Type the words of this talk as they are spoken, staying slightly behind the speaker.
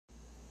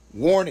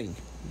Warning: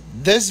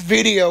 this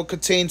video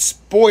contains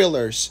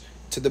spoilers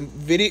to the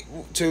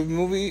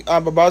movie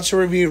I'm about to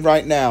review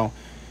right now.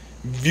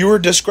 Viewer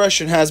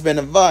discretion has been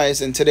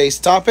advised, and today's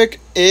topic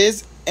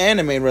is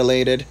anime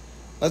related.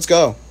 Let's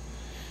go.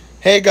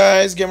 Hey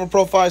guys, Gamer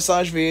Profile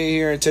 /VA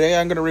here, and today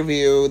I'm going to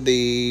review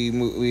the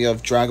movie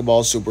of Dragon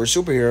Ball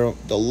Superhero,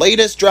 the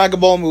latest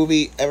Dragon Ball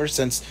movie ever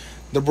since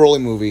the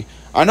Broly movie.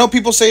 I know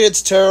people say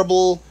it's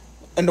terrible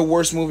and the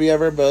worst movie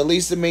ever, but at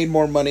least it made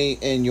more money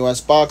in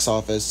US box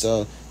office,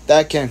 so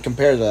that can't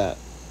compare to that.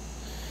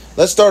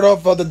 Let's start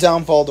off with the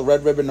downfall of the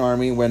Red Ribbon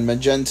Army when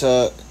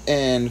Magenta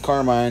and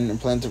Carmine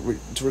plan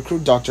to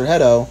recruit Dr.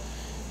 Hedo.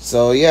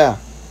 So yeah,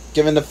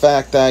 given the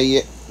fact that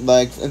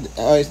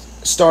I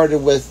started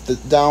with the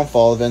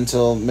downfall of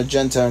until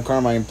Magenta and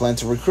Carmine plan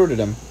to recruit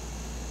him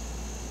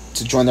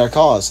to join their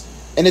cause.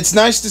 And it's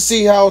nice to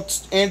see how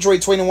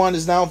Android 21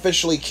 is now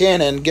officially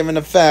canon, given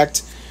the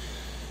fact,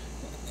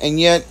 and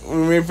yet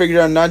we figured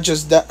out not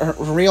just that her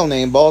real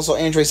name, but also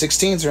Android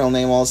 16's real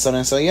name all of a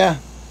sudden. So yeah,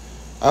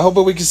 I hope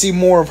that we can see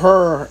more of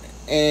her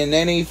in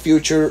any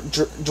future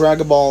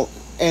Dragon Ball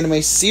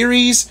anime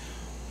series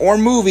or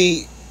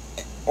movies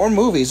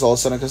all of a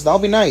sudden, because that'll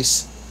be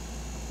nice.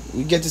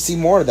 We get to see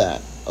more of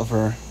that of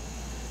her.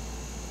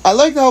 I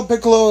like how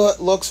Piccolo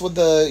looks with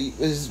the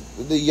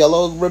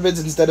yellow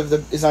ribbons instead of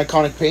his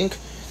iconic pink,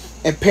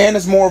 and Pan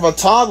is more of a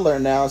toddler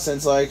now,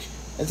 since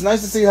it's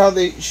nice to see how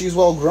she's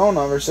well grown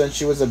on her since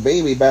she was a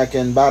baby back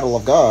in Battle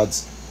of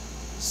Gods.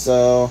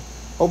 So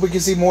hope we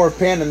can see more of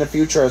Pan in the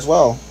future as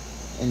well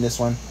in this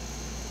one.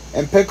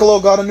 And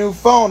Piccolo got a new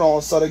phone all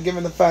of a sudden,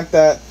 given the fact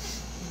that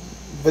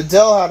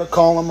Videl had to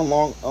call him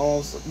along,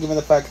 given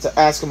the fact to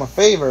ask him a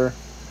favor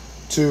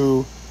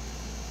to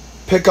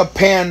pick up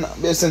Pan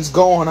since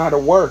Gohan had to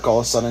work all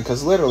of a sudden,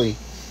 because literally,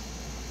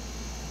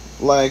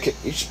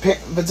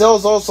 Videl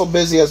is also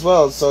busy as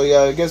well. So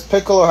yeah, I guess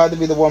Piccolo had to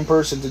be the one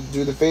person to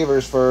do the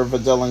favors for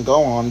Videl and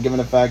Gohan, given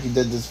the fact he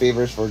did these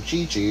favors for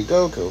Chi-Chi and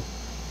Goku.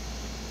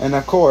 And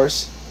of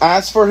course,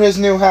 as for his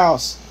new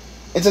house,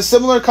 it's a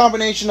similar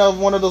combination of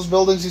one of those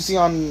buildings you see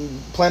on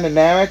Planet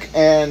Namek,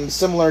 and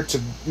similar to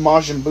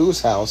Majin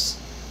Buu's house,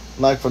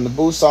 like from the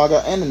Buu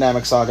Saga and the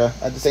Namek Saga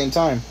at the same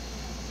time.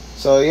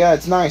 So yeah,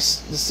 it's nice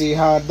to see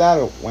how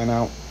that went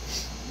out.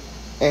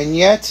 And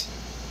yet,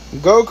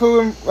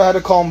 Goku had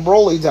to calm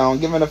Broly down,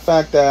 given the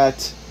fact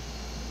that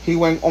he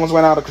almost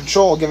went out of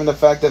control, given the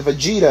fact that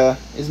Vegeta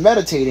is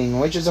meditating,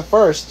 which is a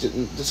first to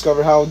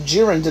discover how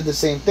Jiren did the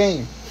same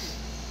thing.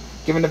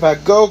 Given the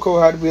fact Goku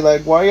had to be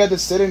like, why are you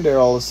just sitting there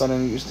all of a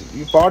sudden?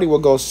 Your body will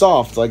go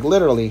soft, like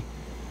literally.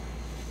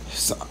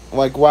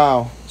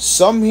 Wow.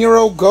 Some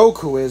hero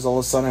Goku is all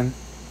of a sudden.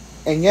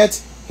 And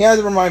yet, he had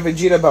to remind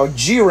Vegeta about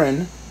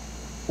Jiren,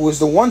 who is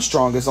the one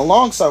strongest,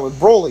 alongside with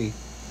Broly.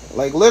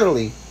 Like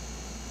literally.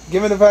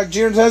 Given the fact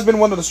Jiren has been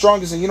one of the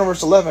strongest in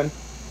Universe 11,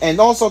 and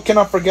also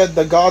cannot forget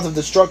the gods of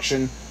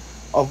destruction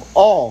of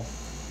all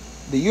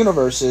the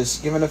universes,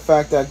 given the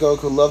fact that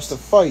Goku loves to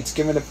fight,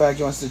 given the fact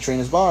he wants to train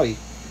his body.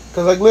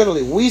 Because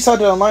literally, we had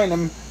to align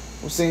him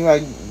with saying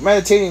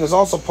meditating is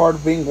also part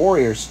of being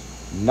warriors,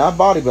 not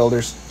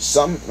bodybuilders.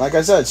 Like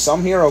I said,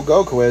 some hero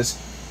Goku is.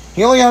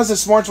 He only has the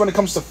smarts when it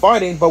comes to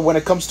fighting, but when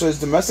it comes to his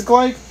domestic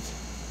life,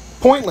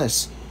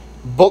 pointless.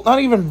 But not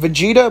even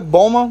Vegeta,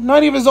 Bulma,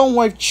 not even his own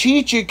wife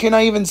Chi-Chi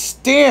cannot even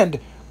stand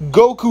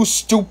Goku's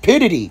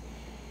stupidity.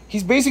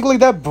 He's basically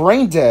that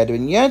brain dead,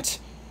 and yet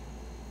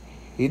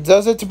he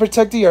does it to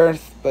protect the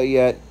Earth. But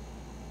yet,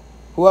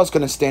 who else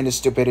gonna stand his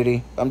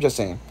stupidity? I'm just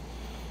saying.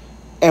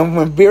 And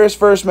when Beerus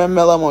first met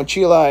Lemo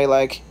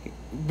Chilai,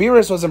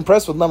 Beerus was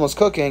impressed with Lemo's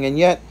cooking, and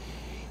yet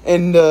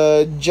in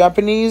the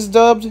Japanese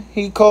dubbed,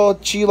 he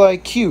called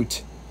Chilai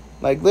cute.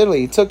 Literally,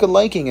 he took a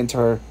liking into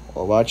her.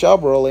 Well, watch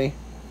out, Broly.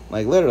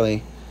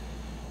 Literally.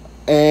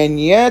 And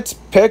yet,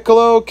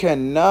 Piccolo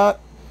cannot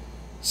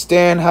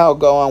stand how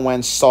Gohan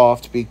went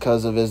soft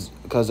because of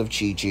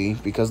Chi-Chi.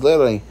 Because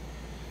literally,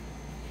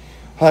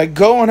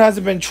 Gohan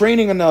hasn't been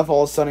training enough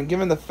all of a sudden,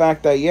 given the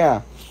fact that,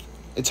 yeah,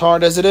 it's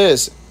hard as it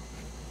is.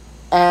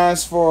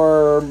 As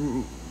for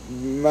the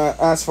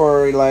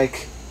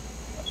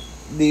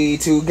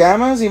two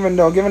Gammas, even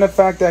though given the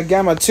fact that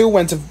Gamma 2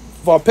 went to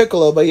fight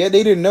Piccolo, but yet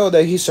they didn't know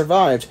that he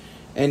survived.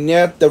 And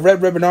yet the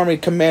Red Ribbon Army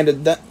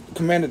commanded the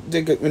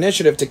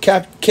initiative to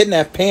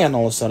kidnap Pan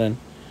all of a sudden.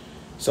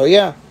 So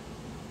yeah.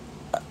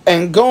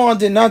 And Gohan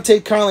did not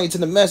take kindly to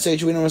the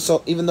message,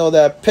 even though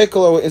that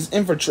Piccolo is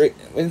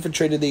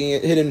infiltrated the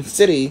hidden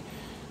city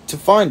to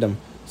find him.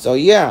 So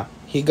yeah,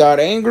 he got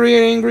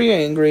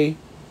angry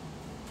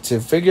to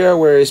figure out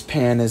where his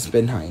Pan has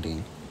been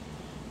hiding.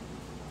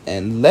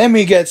 And let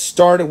me get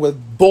started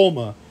with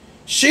Bulma.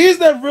 She's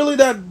really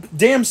that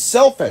damn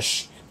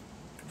selfish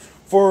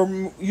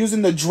for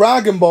using the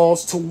Dragon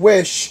Balls to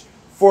wish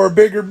for a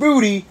bigger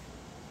booty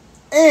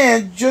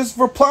and just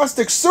for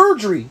plastic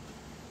surgery.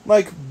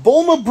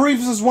 Bulma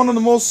Briefs is one of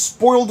the most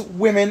spoiled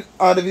women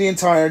out of the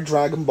entire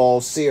Dragon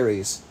Ball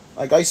series.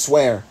 I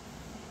swear.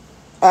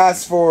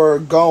 As for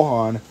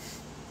Gohan,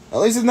 at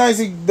least it's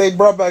nice they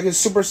brought back his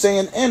Super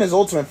Saiyan and his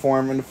Ultimate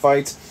form in the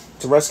fight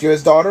to rescue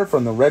his daughter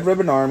from the Red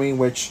Ribbon Army,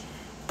 which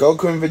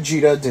Goku and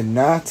Vegeta did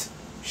not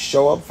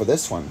show up for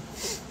this one.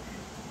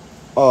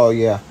 Oh,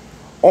 yeah.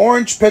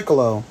 Orange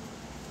Piccolo.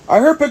 I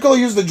heard Piccolo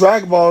used the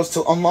Dragon Balls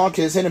to unlock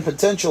his hidden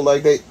potential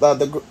like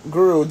the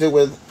Guru did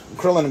with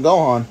Krillin and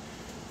Gohan.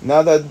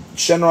 Now that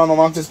Shenron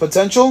unlocked his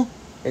potential,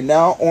 and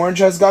now Orange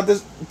has got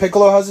this...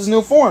 Piccolo has his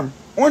new form.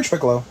 Orange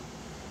Piccolo.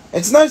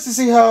 It's nice to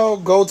see how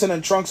Goten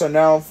and Trunks are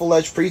now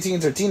full-fledged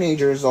preteens or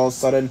teenagers all of a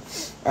sudden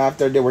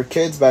after they were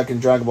kids back in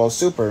Dragon Ball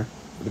Super,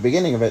 at the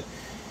beginning of it.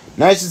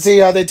 Nice to see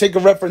how they take a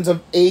reference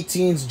of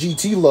 18's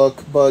GT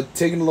look, but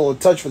taking a little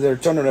touch for their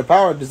Turn of the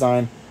Power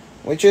design,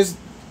 which is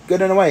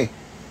good in a way.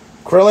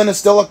 Krillin is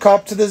still a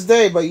cop to this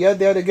day, but yet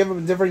they had to give him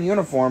a different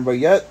uniform, but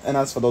yet, and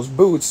as for those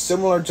boots,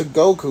 similar to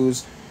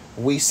Goku's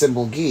Wii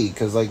symbol Gi,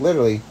 because, like,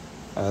 literally,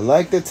 I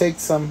like to take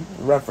some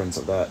reference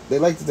of that. They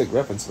like to take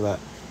reference for that.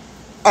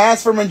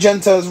 As for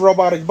Magenta's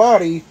robotic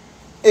body,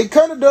 it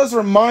kind of does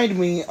remind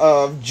me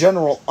of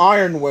General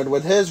Ironwood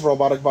with his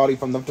robotic body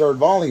from the 3rd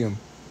volume.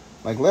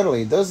 Like,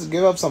 literally, it does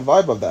give up some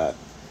vibe of that.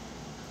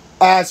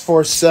 As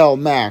for Cell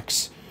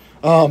Max,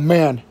 oh,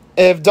 man.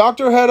 If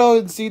Dr. Hedo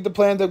had seen the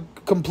plan to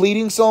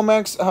completing Cell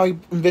Max, how he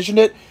envisioned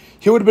it,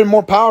 he would have been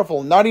more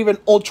powerful. Not even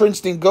Ultra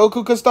Instinct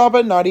Goku could stop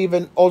it. Not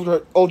even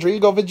Ultra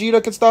Ego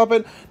Vegeta could stop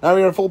it. Not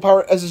even Full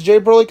Power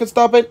SSJ Broly could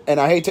stop it. And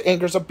I hate to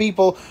anger some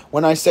people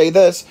when I say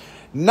this.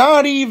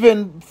 Not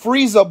even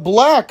Frieza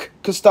Black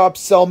could stop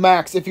Cell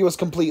Max if he was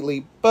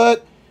completely.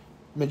 But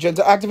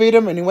Magenta activated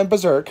him and he went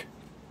berserk.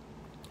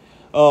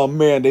 Oh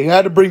man, they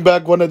had to bring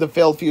back one of the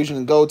failed fusion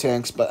and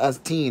Gotenks, but as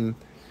a team.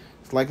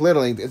 Like,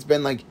 literally, it's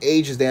been like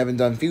ages they haven't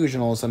done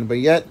fusion all of a sudden, but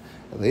yet,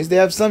 at least they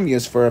have some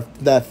use for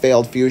that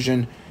failed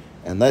fusion.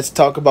 And let's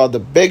talk about the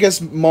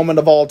biggest moment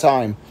of all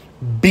time.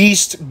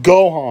 Beast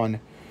Gohan.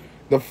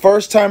 The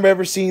first time I've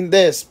ever seen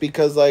this,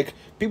 because, like,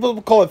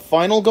 people call it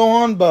Final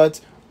Gohan,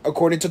 but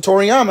according to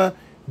Toriyama,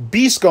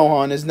 Beast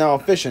Gohan is now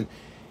efficient.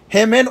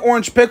 Him and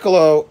Orange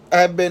Piccolo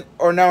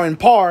are now in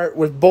par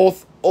with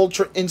both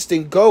Ultra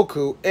Instinct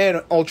Goku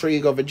and Ultra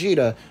Ego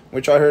Vegeta,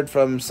 which I heard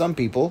from some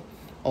people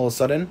all of a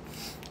sudden.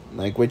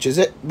 Like, which is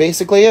it,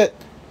 basically it.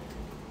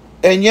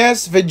 And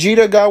yes,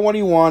 Vegeta got what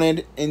he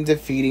wanted in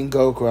defeating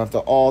Goku after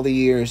all the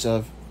years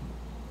of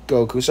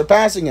Goku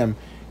surpassing him.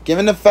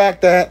 Given the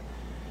fact that,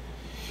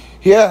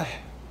 yeah,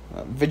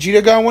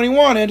 Vegeta got what he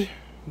wanted,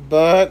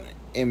 but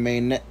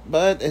it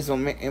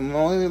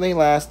only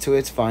last to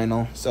its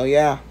final. So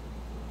yeah.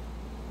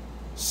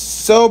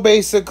 So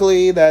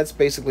basically, that's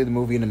basically the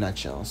movie in a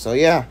nutshell. So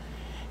yeah.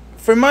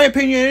 For my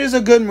opinion, it is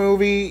a good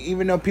movie,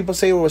 even though people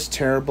say it was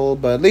terrible.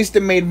 But at least it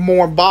made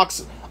more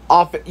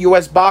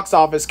U.S. box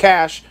office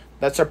cash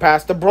that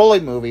surpassed the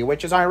Broly movie,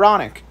 which is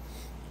ironic.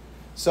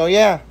 So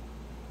yeah,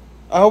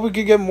 I hope we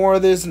could get more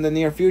of this in the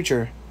near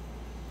future.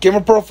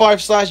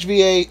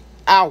 GamerPro5/VA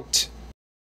out.